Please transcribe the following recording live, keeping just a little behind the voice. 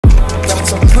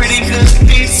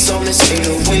just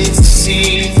can't wait to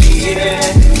see the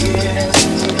end.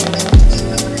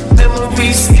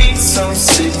 Memories speak some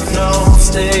signals,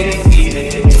 stay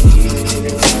here.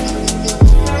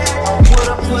 Would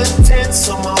I put tents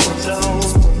on my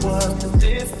windows?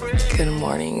 Good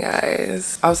morning,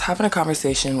 guys. I was having a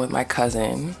conversation with my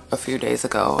cousin a few days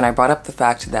ago, and I brought up the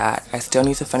fact that I still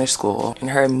need to finish school, and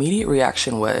her immediate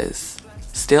reaction was,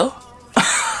 still?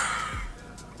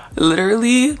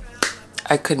 Literally,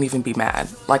 I couldn't even be mad.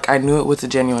 Like, I knew it was a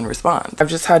genuine response. I've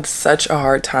just had such a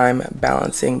hard time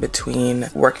balancing between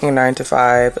working 9 to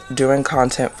 5, doing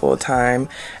content full time,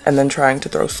 and then trying to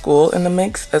throw school in the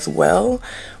mix as well.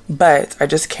 But I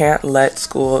just can't let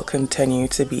school continue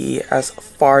to be as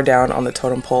far down on the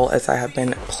totem pole as I have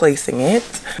been placing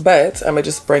it. But I'm gonna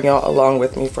just bring y'all along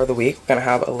with me for the week. We're gonna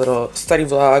have a little study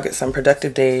vlog, some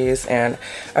productive days, and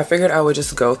I figured I would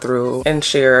just go through and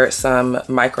share some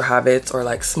micro habits or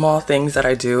like small things that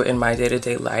I do in my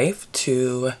day-to-day life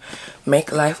to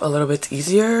make life a little bit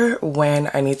easier when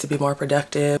I need to be more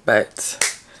productive.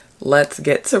 But let's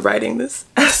get to writing this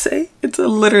essay. It's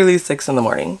literally 6 in the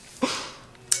morning.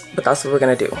 But that's what we're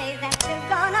gonna do.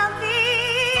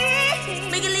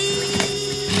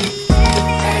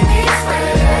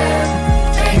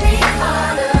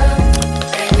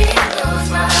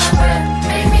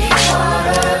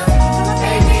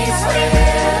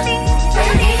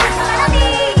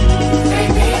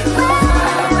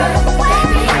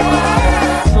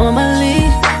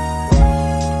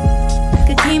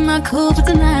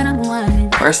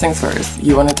 First things first,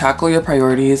 you want to tackle your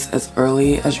priorities as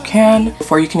early as you can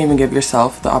before you can even give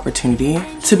yourself the opportunity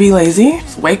to be lazy.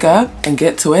 Just wake up and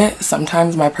get to it.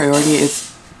 Sometimes my priority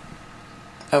is,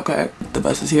 okay, the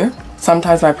bus is here.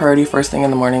 Sometimes my priority first thing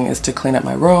in the morning is to clean up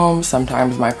my room.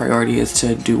 Sometimes my priority is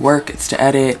to do work, it's to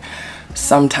edit.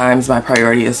 Sometimes my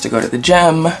priority is to go to the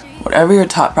gym. Whatever your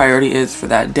top priority is for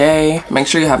that day, make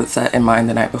sure you have it set in mind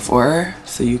the night before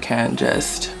so you can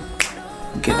just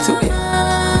get to it.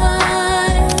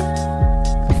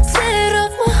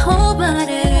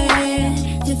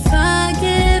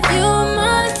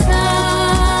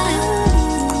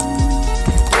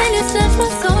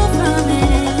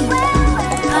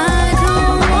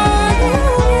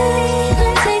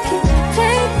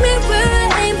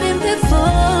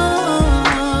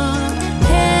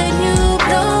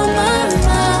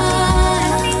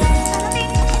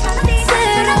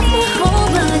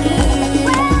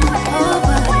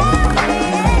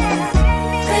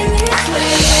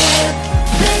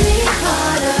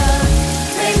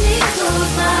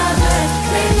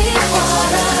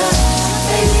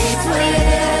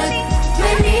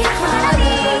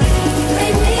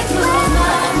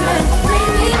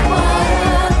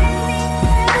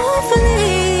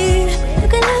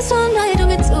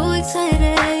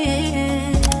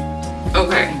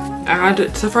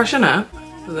 To freshen up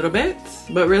a little bit,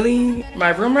 but really my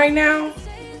room right now,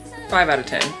 5 out of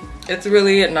 10. It's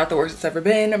really not the worst it's ever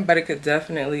been, but it could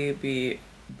definitely be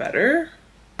better.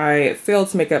 I failed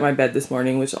to make up my bed this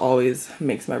morning, which always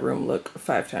makes my room look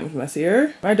 5 times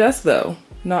messier. My desk though,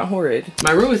 not horrid.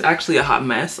 My room is actually a hot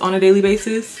mess on a daily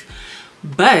basis,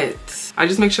 but I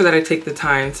just make sure that I take the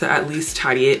time to at least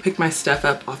tidy it, pick my stuff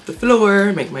up off the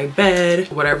floor, make my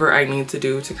bed, whatever I need to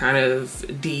do to kind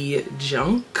of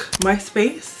de-junk my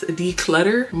space,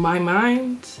 declutter my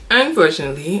mind.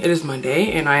 Unfortunately, it is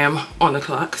Monday and I am on the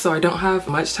clock, so I don't have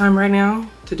much time right now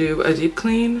to do a deep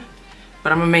clean,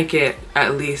 but I'm gonna make it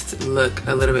at least look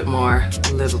a little bit more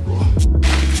livable.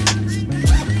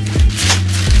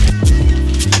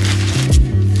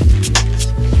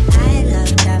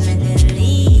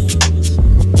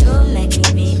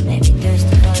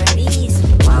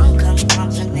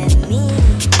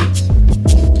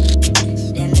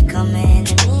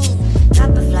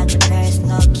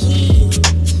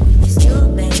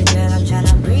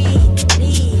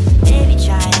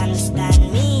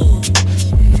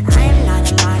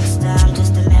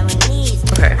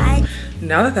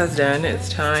 Now that that's done, it's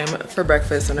time for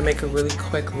breakfast. I'm gonna make a really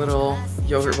quick little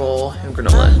yogurt bowl and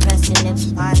granola.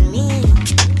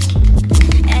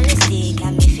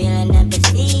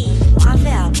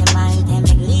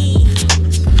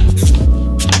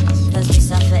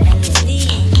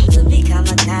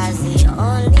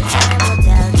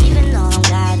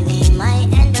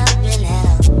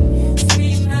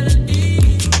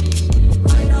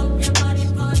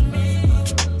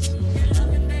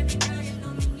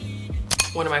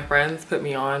 One of my friends put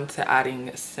me on to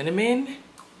adding cinnamon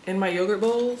in my yogurt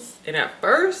bowls, and at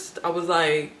first I was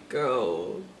like,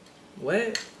 oh,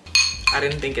 what? I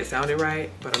didn't think it sounded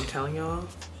right, but I'm telling y'all,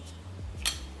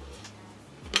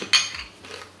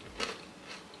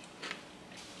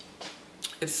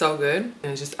 It's so good,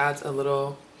 and it just adds a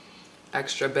little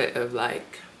extra bit of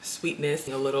like sweetness,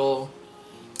 a little,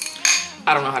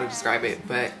 I don't know how to describe it,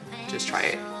 but just try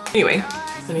it. Anyway,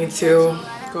 I need to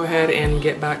go ahead and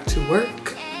get back to work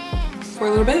for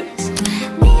a little bit.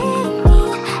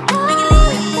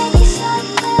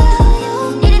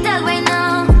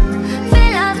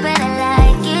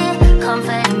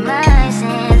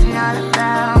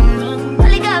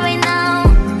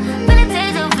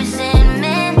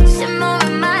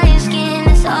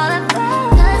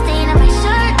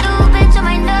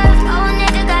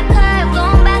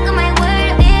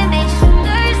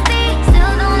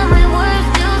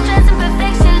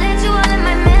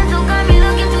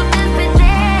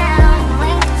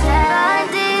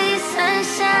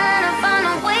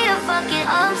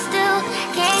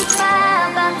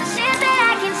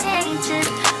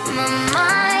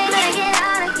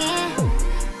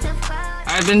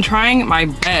 I've been trying my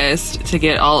best to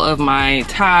get all of my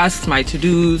tasks, my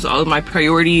to-dos, all of my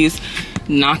priorities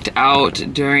knocked out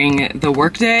during the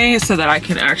workday so that I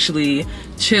can actually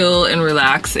chill and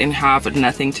relax and have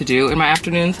nothing to do in my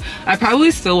afternoons. I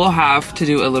probably still will have to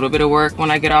do a little bit of work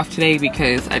when I get off today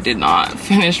because I did not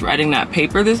finish writing that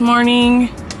paper this morning,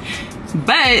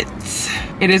 but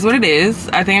it is what it is.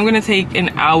 I think I'm gonna take an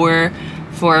hour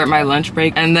for my lunch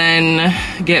break and then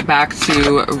get back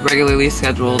to regularly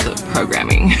scheduled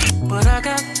programming. But I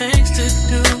got things to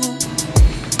do.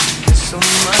 There's so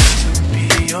much to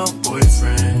be your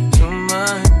boyfriend,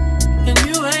 and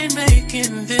you ain't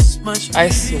making this much. I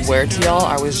swear to y'all,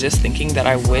 I was just thinking that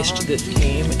I wished this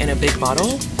came in a big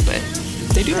bottle, but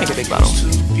they do make a big bottle.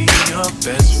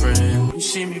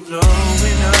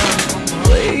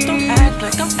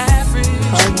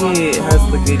 Target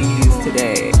has the goodies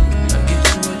today.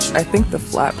 I think the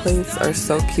flat plates are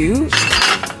so cute,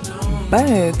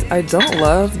 but I don't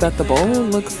love that the bowl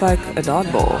looks like a dog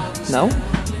bowl. No?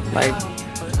 Like,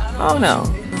 oh no.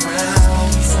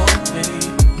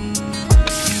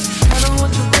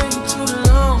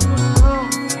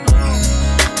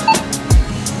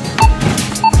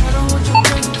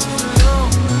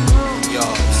 Yo,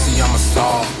 see I'm a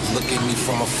star, look at me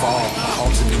from afar,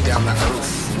 haunting me down to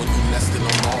earth. When you nesting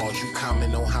on Mars, you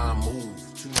comment on how I move.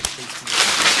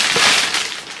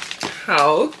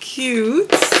 How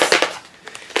cute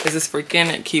is this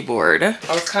freaking keyboard? I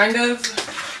was kind of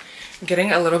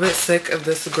getting a little bit sick of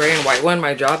this gray and white one.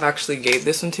 My job actually gave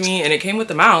this one to me and it came with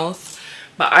the mouse,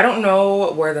 but I don't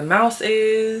know where the mouse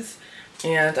is,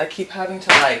 and I keep having to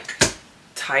like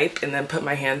type and then put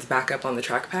my hands back up on the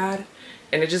trackpad,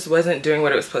 and it just wasn't doing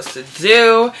what it was supposed to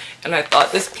do. And I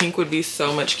thought this pink would be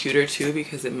so much cuter too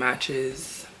because it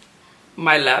matches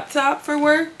my laptop for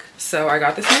work. So I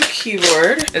got this new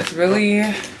keyboard. It's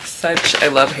really such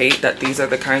a love-hate that these are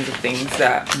the kinds of things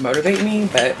that motivate me,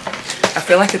 but I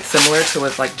feel like it's similar to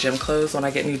with like gym clothes. When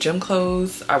I get new gym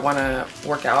clothes, I want to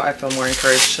work out. I feel more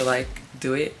encouraged to like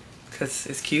do it because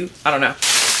it's cute. I don't know.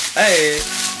 Hey.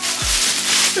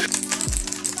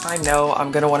 I know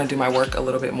I'm gonna want to do my work a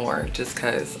little bit more just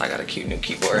because I got a cute new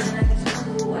keyboard.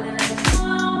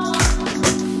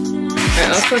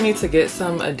 I also need to get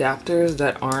some adapters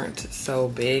that aren't so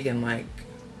big and like,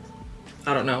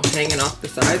 I don't know, hanging off the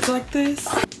sides like this.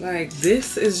 Like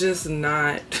this is just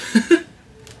not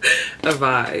a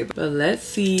vibe. But let's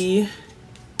see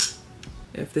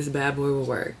if this bad boy will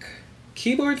work.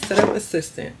 Keyboard setup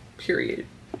assistant, period.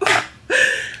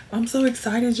 I'm so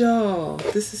excited, y'all.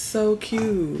 This is so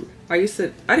cute. I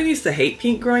didn't used to hate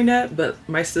pink growing up, but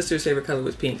my sister's favorite color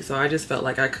was pink, so I just felt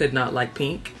like I could not like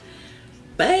pink.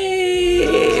 Babe,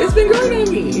 it's been growing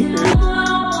on me.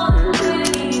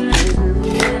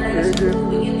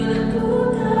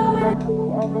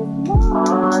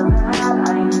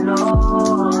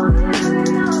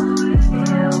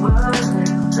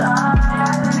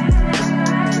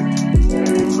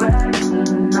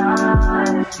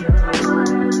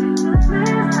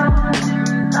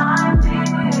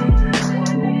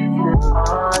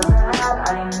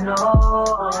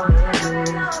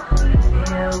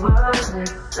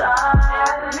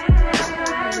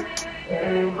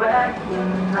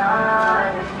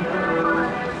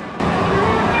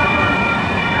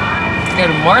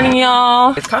 Good morning,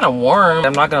 y'all. It's kind of warm,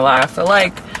 I'm not gonna lie. I feel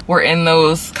like we're in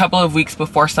those couple of weeks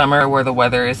before summer where the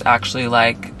weather is actually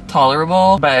like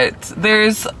tolerable, but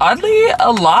there's oddly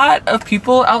a lot of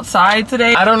people outside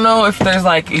today. I don't know if there's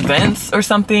like events or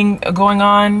something going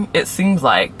on. It seems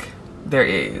like there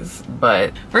is,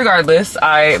 but regardless,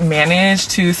 I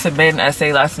managed to submit an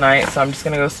essay last night, so I'm just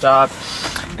gonna go stop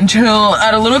and chill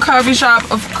at a little coffee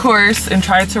shop, of course, and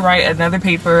try to write another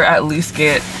paper, at least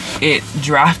get it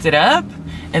drafted up,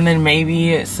 and then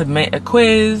maybe submit a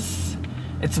quiz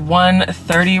It's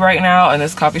 1:30 right now, and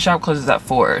this coffee shop closes at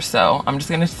 4. So I'm just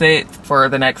gonna sit for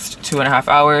the next 2.5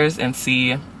 hours and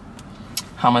see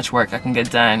how much work I can get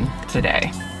done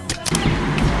today.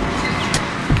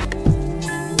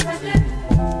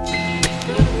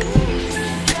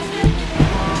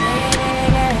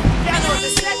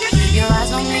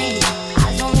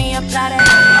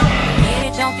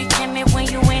 Don't be timid when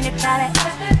you in it, got it.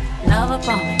 Love up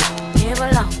on it, give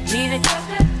along, leave it.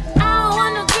 I don't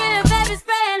want no kid, baby,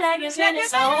 spread like it's when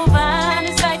it's over.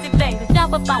 It's like the baby,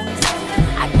 dump up on it.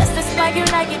 I guess that's why you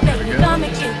like it, baby. Come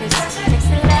and give it. Takes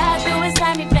a lot, do it's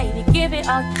time, baby. Give it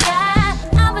all you got.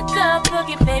 I'm a good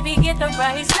cookie, baby. Get the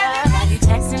right stuff. Now you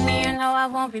texting me, you know I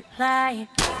won't reply.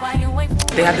 Why you wait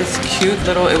for? They had this cute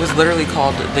little. It was literally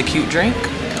called the cute drink.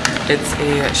 It's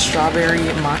a strawberry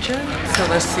matcha. So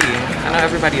let's see. I know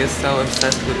everybody is so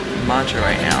obsessed with matcha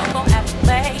right now.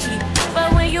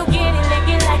 But when you get it, lick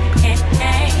it like a candy.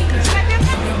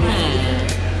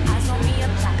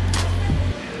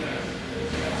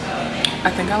 I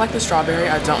think I like the strawberry.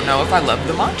 I don't know if I love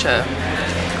the matcha.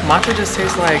 Matcha just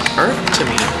tastes like earth to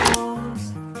me.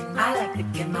 I like to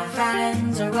give my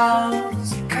friends a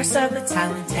rose. Curse of the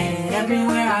talented.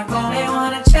 Everywhere I go, they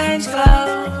wanna change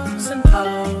clothes and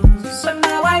pose. But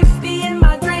my wife be in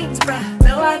my dreams, bruh.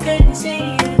 Though I couldn't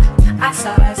see it, I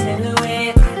saw her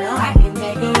silhouette. I know I can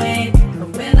make a way. But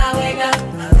when I wake up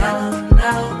alone,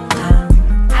 no,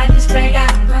 I just break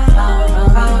out my phone.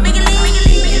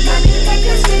 Like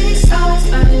a city, so it's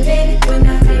motivated when I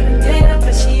make a dinner,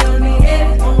 but she only hit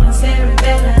it on one Sarah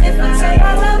better. If I say I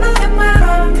love her, am I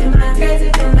wrong? Am I crazy?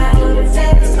 Then I know the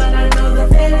sentence, but I know the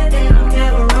feeling, and I'm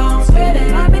never wrong. Swear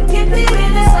that I've been keeping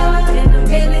it all, and I'm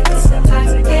feeling it's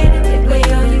intoxicated. The way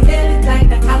you feel it, like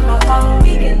the alcohol.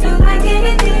 We can do like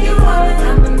anything you want.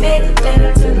 I'm a maiden,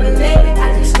 better to the lady. I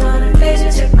just want a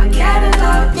vision, check my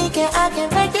catalog. Thinking I can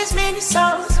make this many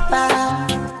songs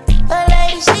about a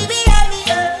lady, she be at me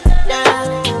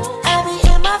now. I be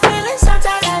in my feelings,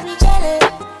 sometimes I be jealous,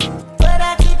 but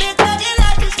I keep it cooking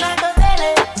like it's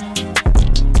Machiavelli.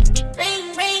 Ring,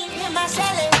 ring in my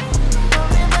cellar.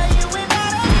 Remember you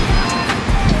without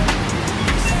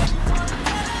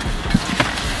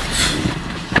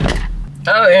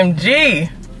OMG,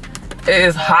 it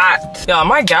is hot. Y'all,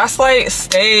 my gas light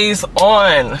stays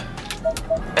on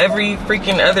every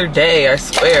freaking other day, I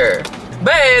swear.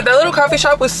 But that little coffee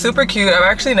shop was super cute. I've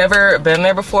actually never been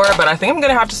there before, but I think I'm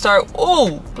gonna have to start,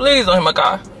 oh, please don't hit my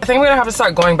car. I think I'm gonna have to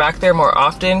start going back there more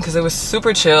often because it was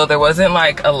super chill. There wasn't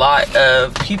like a lot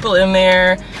of people in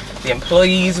there. The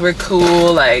employees were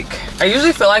cool. Like, I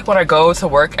usually feel like when I go to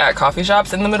work at coffee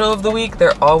shops in the middle of the week,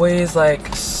 they're always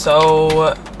like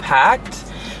so packed.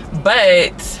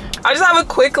 But I just have a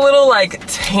quick little like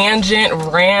tangent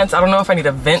rant. I don't know if I need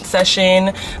a vent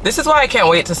session. This is why I can't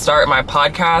wait to start my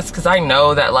podcast, because I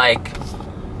know that like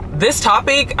this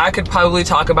topic I could probably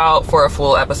talk about for a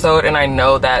full episode, and I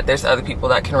know that there's other people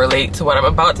that can relate to what I'm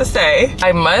about to say.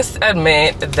 I must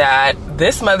admit that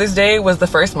this Mother's Day was the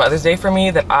first Mother's Day for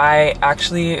me that I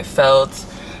actually felt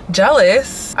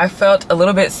jealous. I felt a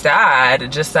little bit sad,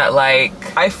 just that like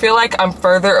I feel like I'm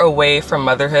further away from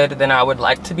motherhood than I would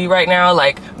like to be right now.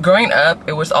 Like growing up,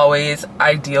 it was always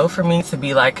ideal for me to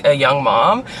be like a young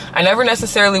mom. I never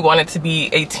necessarily wanted to be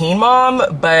a teen mom,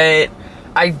 but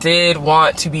I did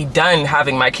want to be done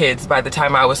having my kids by the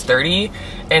time I was 30,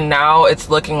 and now it's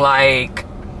looking like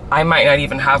I might not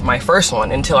even have my first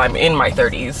one until I'm in my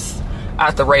 30s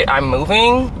at the rate I'm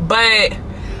moving. But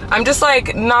I'm just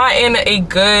like not in a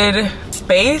good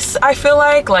space, I feel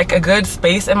like a good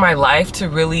space in my life to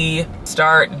really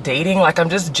start dating. Like I'm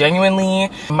just genuinely,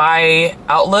 my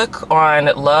outlook on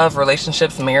love,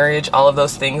 relationships, marriage, all of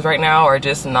those things right now are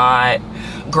just not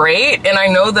great. And I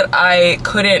know that I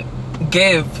couldn't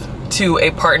give to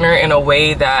a partner in a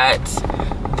way that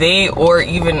they or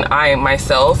even I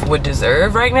myself would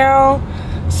deserve right now.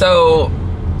 So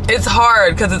it's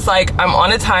hard because it's like I'm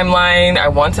on a timeline. I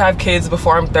want to have kids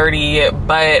before I'm 30,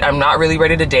 but I'm not really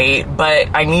ready to date. But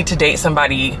I need to date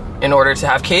somebody in order to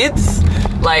have kids.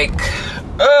 Like,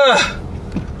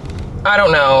 I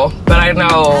don't know, but I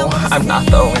know I'm not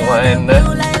the only one.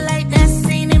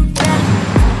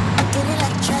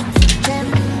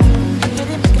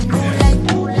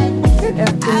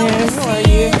 How are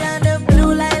you?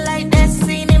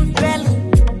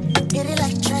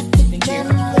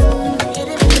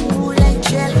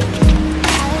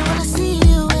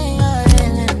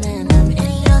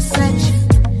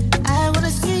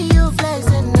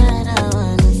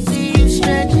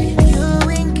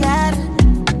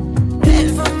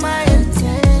 For my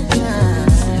attention,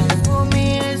 pull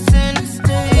me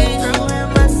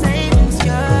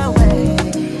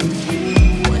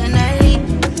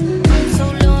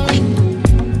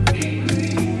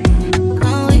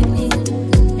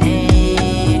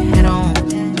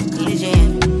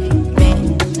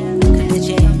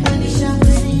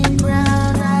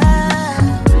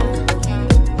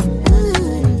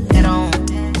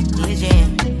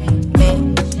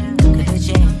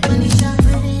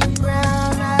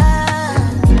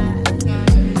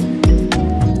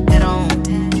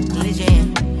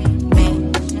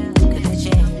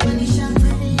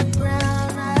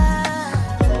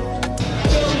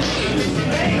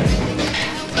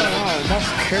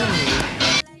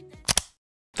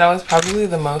That was probably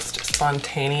the most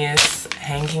spontaneous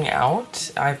hanging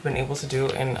out I've been able to do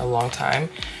in a long time.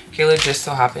 Kayla just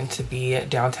so happened to be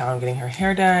downtown getting her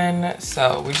hair done,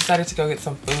 so we decided to go get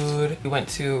some food. We went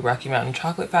to Rocky Mountain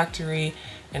Chocolate Factory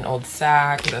in Old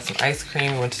Sac. We got some ice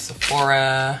cream. We went to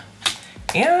Sephora.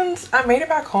 And I made it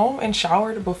back home and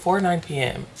showered before 9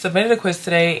 p.m. Submitted a quiz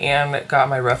today and got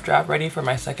my rough draft ready for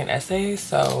my second essay,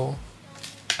 so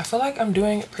I feel like I'm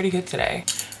doing pretty good today.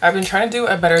 I've been trying to do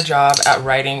a better job at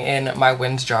writing in my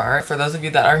wins jar. For those of you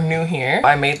that are new here,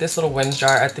 I made this little wins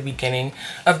jar at the beginning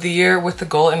of the year with the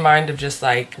goal in mind of just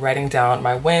like writing down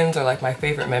my wins or like my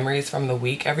favorite memories from the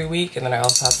week every week. And then I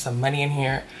also have some money in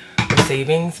here for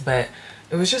savings, but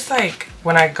it was just like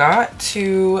when I got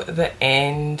to the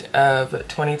end of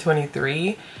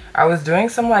 2023, I was doing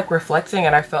some like reflecting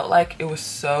and I felt like it was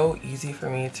so easy for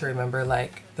me to remember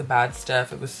like the bad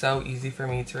stuff. It was so easy for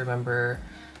me to remember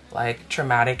like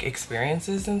traumatic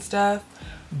experiences and stuff,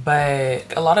 but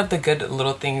a lot of the good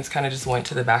little things kind of just went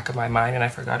to the back of my mind and I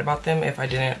forgot about them if I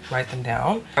didn't write them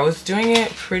down. I was doing it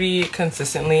pretty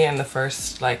consistently in the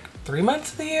first like 3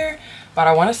 months of the year, but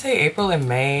I want to say April and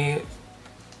May,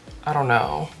 I don't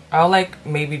know, I'll like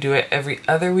maybe do it every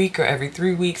other week or every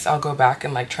 3 weeks. I'll go back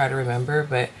and like try to remember,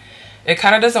 but it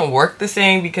kind of doesn't work the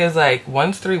same because like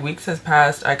once 3 weeks has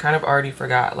passed, I kind of already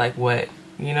forgot like what,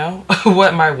 you know,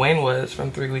 what my win was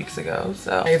from 3 weeks ago.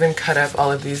 So I even cut up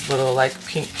all of these little like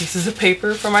pink pieces of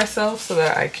paper for myself so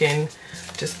that I can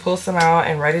just pull some out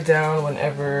and write it down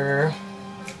whenever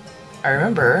I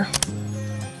remember.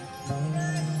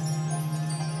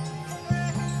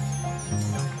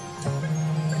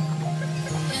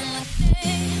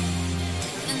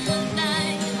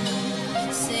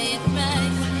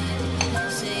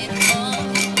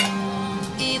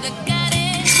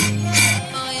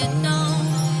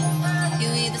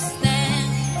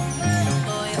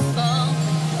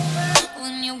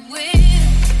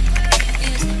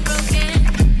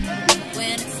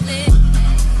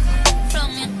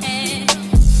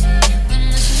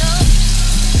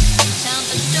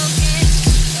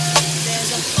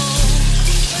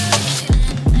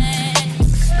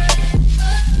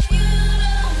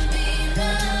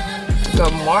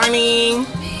 Good morning.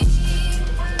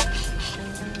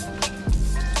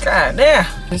 God damn,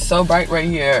 it's so bright right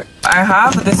here. I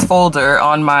have this folder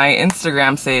on my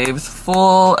Instagram saves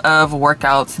full of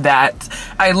workouts that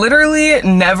I literally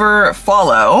never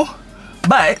follow,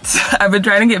 but I've been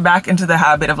trying to get back into the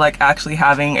habit of like actually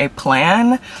having a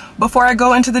plan before I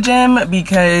go into the gym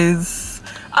because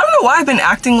I don't know why I've been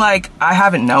acting like I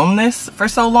haven't known this for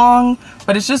so long,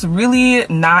 but it's just really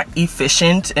not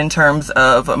efficient in terms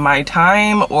of my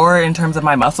time or in terms of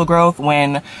my muscle growth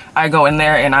when I go in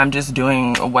there and I'm just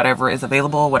doing whatever is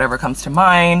available, whatever comes to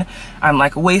mind. I'm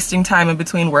like wasting time in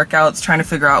between workouts trying to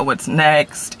figure out what's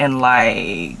next, and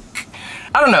like,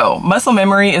 I don't know, muscle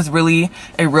memory is really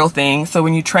a real thing. So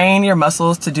when you train your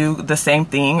muscles to do the same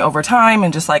thing over time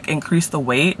and just like increase the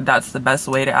weight, that's the best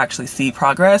way to actually see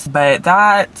progress. But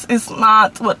that is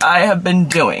not what I have been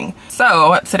doing.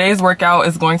 So today's workout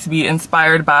is going to be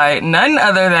inspired by none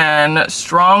other than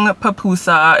Strong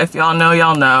Papusa. If y'all know,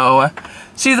 y'all know.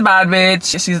 She's a bad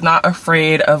bitch. She's not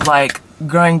afraid of like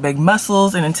growing big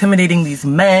muscles and intimidating these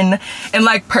men. And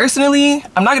like personally,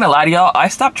 I'm not gonna lie to y'all, I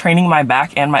stopped training my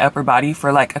back and my upper body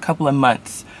for like a couple of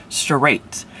months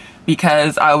straight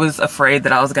because I was afraid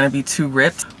that I was gonna be too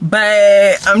ripped.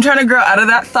 But I'm trying to grow out of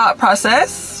that thought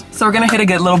process, so we're gonna hit a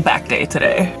good little back day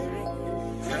today.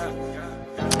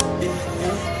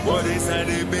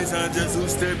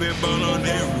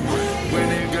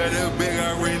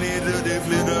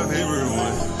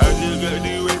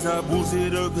 I boost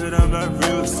it up cause I'm not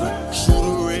real son.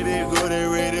 Shooter ready, go they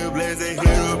ready, blaze, they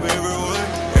hit up everyone.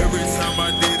 Every time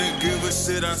I didn't give a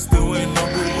shit, I still ain't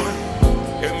number one.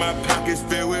 And my pockets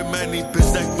filled with money,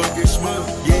 bitch, like fucking schmuck.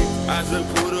 Yeah, I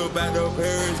just put up at the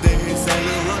parents, they hit Saint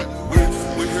Laurent.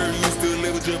 We heard you still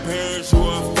live with your parents, you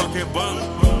a fucking bum.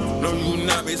 No, you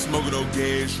not been smoking no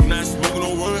gas, you not smoking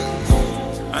no one.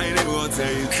 I ain't ever gonna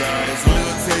tell you twice, I'm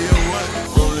gonna tell you what.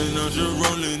 Rolling, I'm just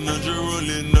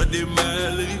rolling, nothing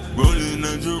madly. Rolling,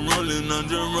 I'm just rolling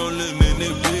in the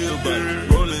bill, but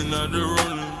rolling, I'm just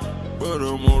rolling. But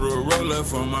a Motorola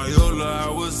for my Yola, I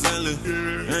was selling,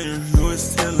 and you was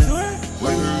selling. We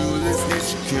heard you was a snitch,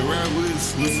 can't ride with us,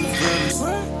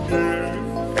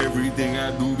 everything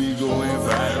I do be going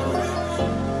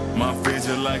viral. My face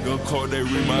is like a card, they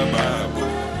read my Bible.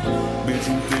 Bitch,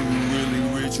 you think you really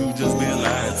rich, you just been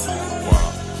lied to. Wow.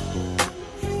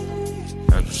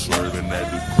 I'm just swerving at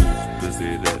the coupe, cause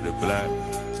it at the block.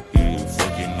 Yeah, you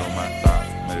fucking on my thought,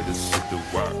 made this shit to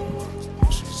work.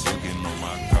 She sucking on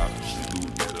my cock, she do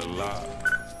that a lot.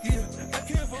 Yeah, I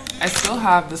can't still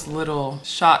have this little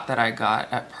shot that I got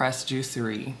at Press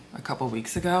Juicery a couple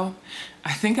weeks ago.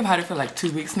 I think I've had it for like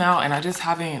 2 weeks now, and I just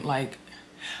haven't, like,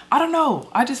 I don't know.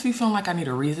 I just be feeling like I need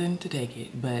a reason to take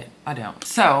it, but I don't.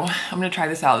 So I'm gonna try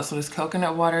this out. This one is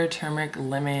coconut water, turmeric,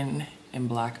 lemon, and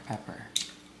black pepper.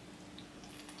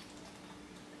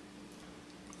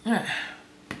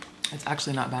 It's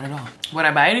actually not bad at all. Would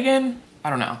I buy it again? I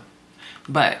don't know,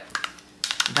 but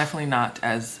definitely not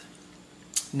as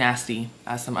nasty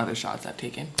as some other shots I've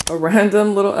taken. A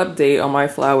random little update on my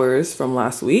flowers from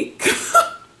last week.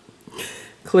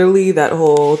 Clearly that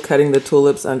whole cutting the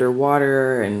tulips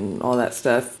underwater and all that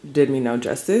stuff did me no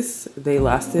justice. They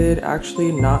lasted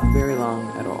actually not very long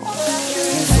at all.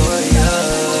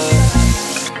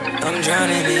 I'm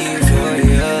drowning in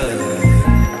euphoria.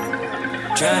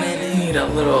 Need a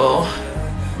little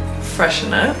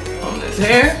freshen up on this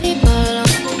hair.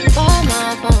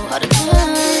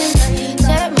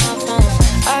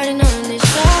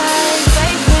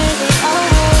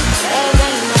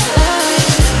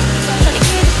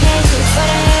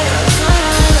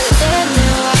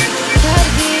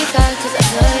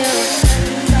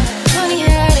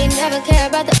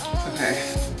 Okay,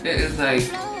 it is like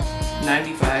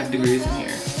 95 degrees in here.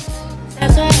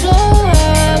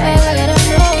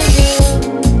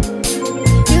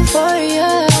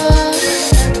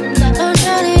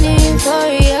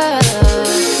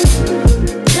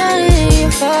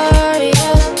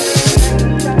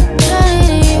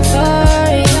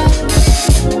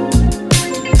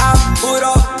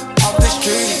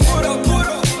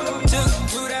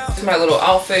 My little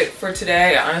outfit for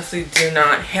today. I honestly do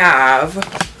not have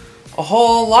a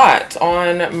whole lot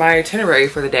on my itinerary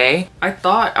for the day. I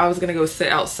thought I was gonna go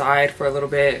sit outside for a little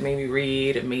bit, maybe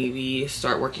read, maybe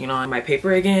start working on my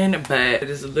paper again, but it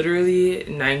is literally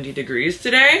 90 degrees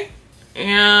today, and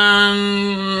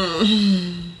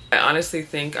I honestly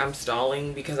think I'm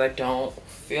stalling because I don't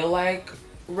feel like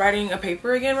writing a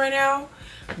paper again right now.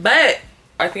 But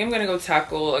I think I'm gonna go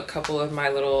tackle a couple of my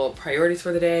little priorities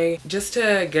for the day just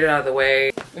to get it out of the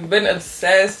way. I've been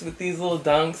obsessed with these little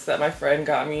dunks that my friend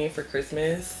got me for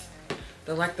Christmas.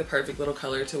 They're like the perfect little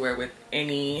color to wear with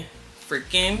any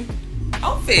freaking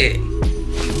outfit.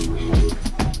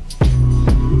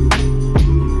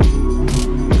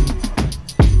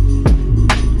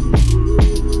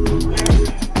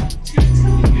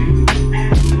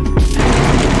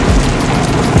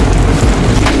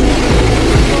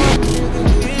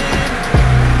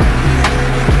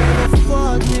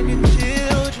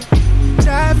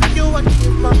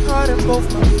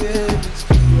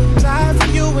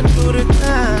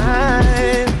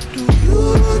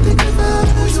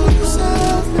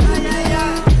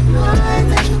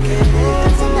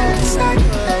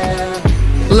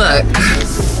 Look,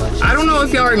 I don't know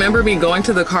if y'all remember me going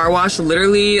to the car wash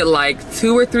literally like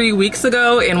 2 or 3 weeks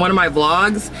ago in one of my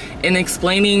vlogs and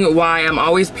explaining why I'm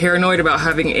always paranoid about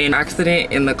having an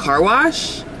accident in the car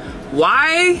wash.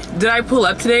 Why did I pull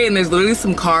up today and there's literally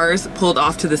some cars pulled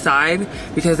off to the side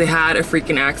because they had a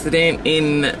freaking accident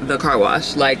in the car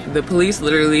wash? Like, the police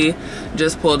literally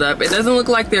just pulled up. It doesn't look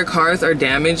like their cars are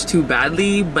damaged too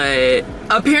badly, but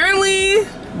apparently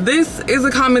this is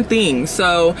a common thing.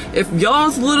 So if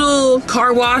y'all's little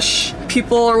car wash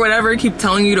people or whatever keep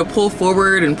telling you to pull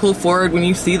forward and pull forward when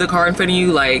you see the car in front of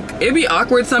you, like, it'd be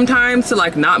awkward sometimes to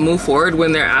like not move forward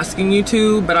when they're asking you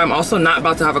to. But I'm also not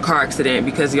about to have a car accident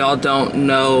because y'all don't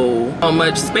know how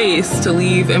much space to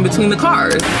leave in between the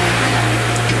cars.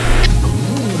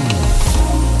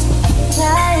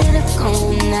 Tired of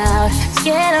going out,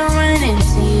 scared of running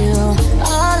into you.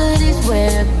 All of these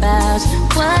whereabouts,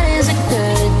 what is it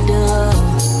gonna do?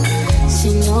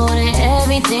 Say no to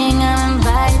everything I'm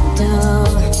invited to,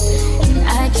 and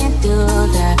I can't do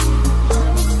that.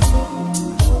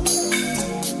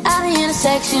 Out the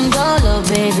intersection, go low,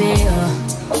 baby,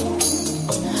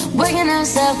 working on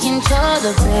self-control,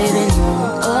 the baby,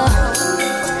 no,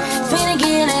 finna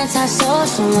get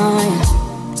anti-social on you.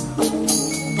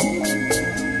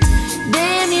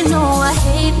 Damn, you know I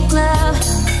hate the club,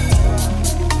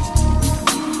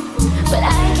 but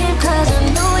I can't 'cause I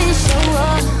know you show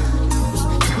up.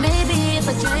 Maybe if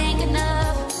I drink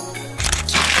enough.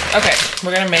 Okay,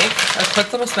 we're gonna make a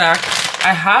quick little snack.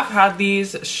 I have had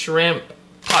these shrimp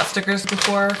pot stickers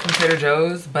before from Trader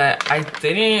Joe's, but I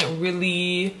didn't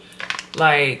really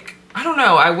like, I don't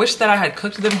know, I wish that I had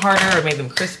cooked them harder or made them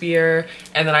crispier.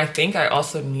 And then I think I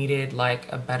also needed like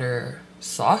a better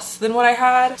sauce than what I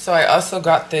had. So I also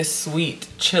got this sweet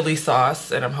chili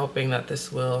sauce, and I'm hoping that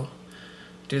this will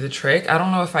do the trick. I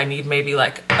don't know if I need maybe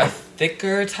like a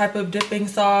thicker type of dipping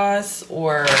sauce,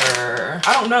 or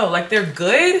I don't know, like they're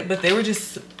good, but they were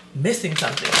just missing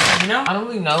something, you know? I don't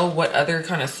really know what other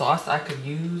kind of sauce I could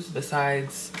use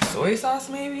besides soy sauce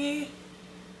maybe.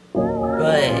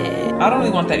 But I don't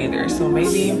really want that either. So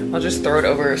maybe I'll just throw it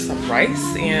over some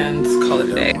rice and call it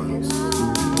a day.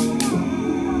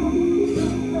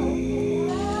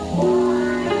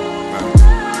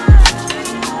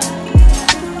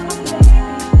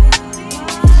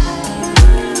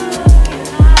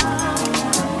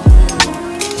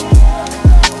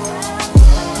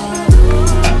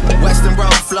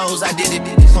 I did it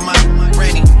for my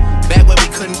granny. Back when we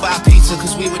couldn't buy pizza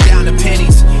cause we were down to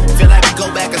pennies. Feel like we go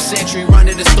back a century, run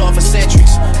to the store for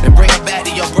centuries. And bring it back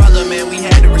to your brother, man, we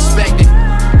had to respect it.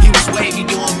 He was wavy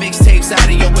doing mixtapes out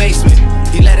of your basement.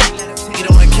 He let it hit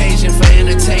on occasion for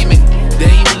entertainment.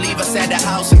 Then he would leave us at the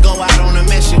house and go out on a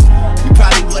mission. We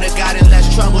probably would've got in less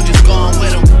trouble just going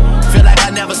with him. Feel like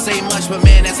I never say much, but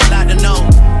man, that's a lot to know.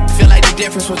 Feel like the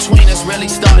difference between us really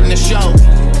starting to show.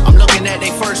 I'm looking at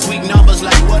they first week numbers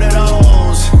like, what are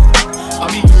those? I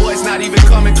mean, you boys not even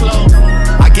coming close.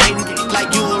 I gave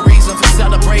like you a reason for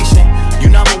celebration.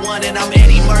 You number one and I'm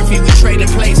Eddie Murphy, we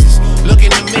trading places. Look in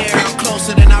the mirror, I'm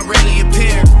closer than I really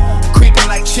appear. Creeping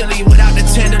like chili without the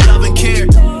tender love and care.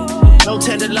 No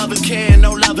tender love and care,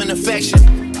 no love and affection.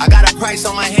 I got a price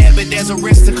on my head, but there's a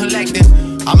risk to collecting.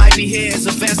 I might be here as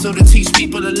a vessel to teach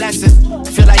people a lesson.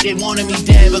 Feel like they wanted me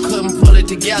dead, but couldn't pull it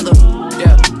together.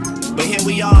 Yeah. But here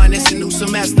we are and it's a new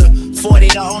semester. 40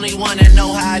 the only one that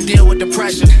know how I deal with the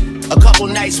pressure. A couple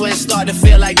nights where it start to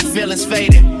feel like the feelings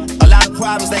faded. A lot of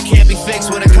problems that can't be fixed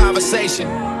with a conversation.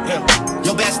 Yeah.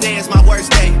 Your best day is my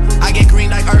worst day. I get green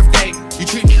like Earth Day. You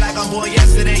treat me like I'm born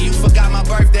yesterday. You forgot my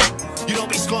birthday. You don't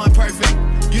be scoring perfect.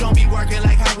 You don't be working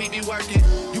like how we be working.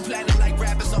 You platinum like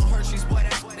rappers on Hershey's. Boy,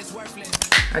 that's what it's worthless.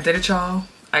 I did it, y'all.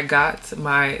 I got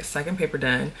my second paper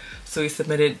done. So we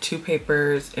submitted 2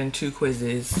 papers and 2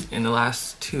 quizzes in the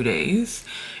last 2 days.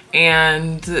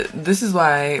 And this is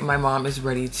why my mom is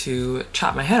ready to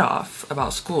chop my head off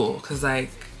about school. Cause like,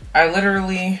 I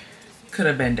literally could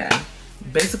have been dead.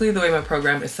 Basically the way my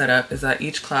program is set up is that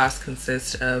each class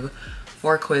consists of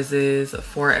 4 quizzes,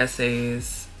 4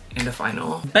 essays, and a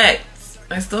final. But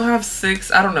I still have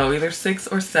 6, I don't know, either 6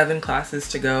 or 7 classes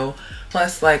to go,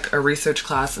 plus like a research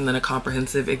class and then a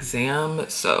comprehensive exam.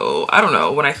 So I don't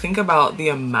know, when I think about the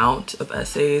amount of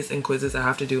essays and quizzes I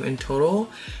have to do in total,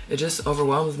 it just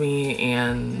overwhelms me,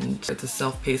 and it's a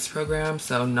self-paced program,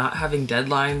 so not having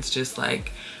deadlines just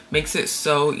like makes it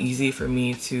so easy for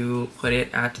me to put it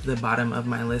at the bottom of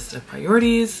my list of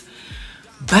priorities.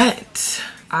 But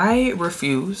I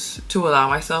refuse to allow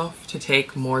myself to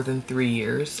take more than 3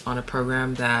 years on a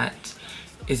program that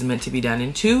is meant to be done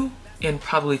in 2 and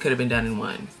probably could have been done in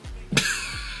 1.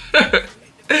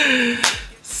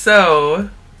 So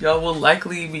y'all will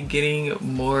likely be getting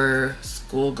more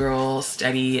schoolgirl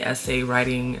steady essay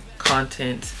writing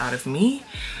content out of me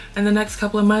in the next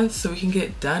couple of months so we can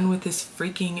get done with this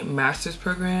freaking master's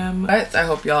program. But I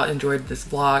hope y'all enjoyed this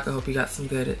vlog. I hope you got some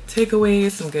good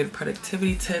takeaways, some good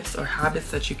productivity tips or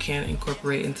habits that you can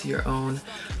incorporate into your own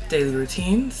daily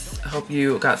routines. I hope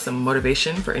you got some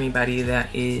motivation for anybody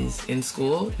that is in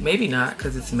school. Maybe not,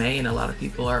 because it's May and a lot of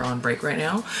people are on break right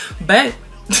now, but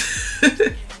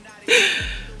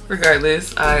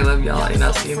regardless, I love y'all and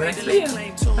I'll see you in the next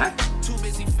video. Bye.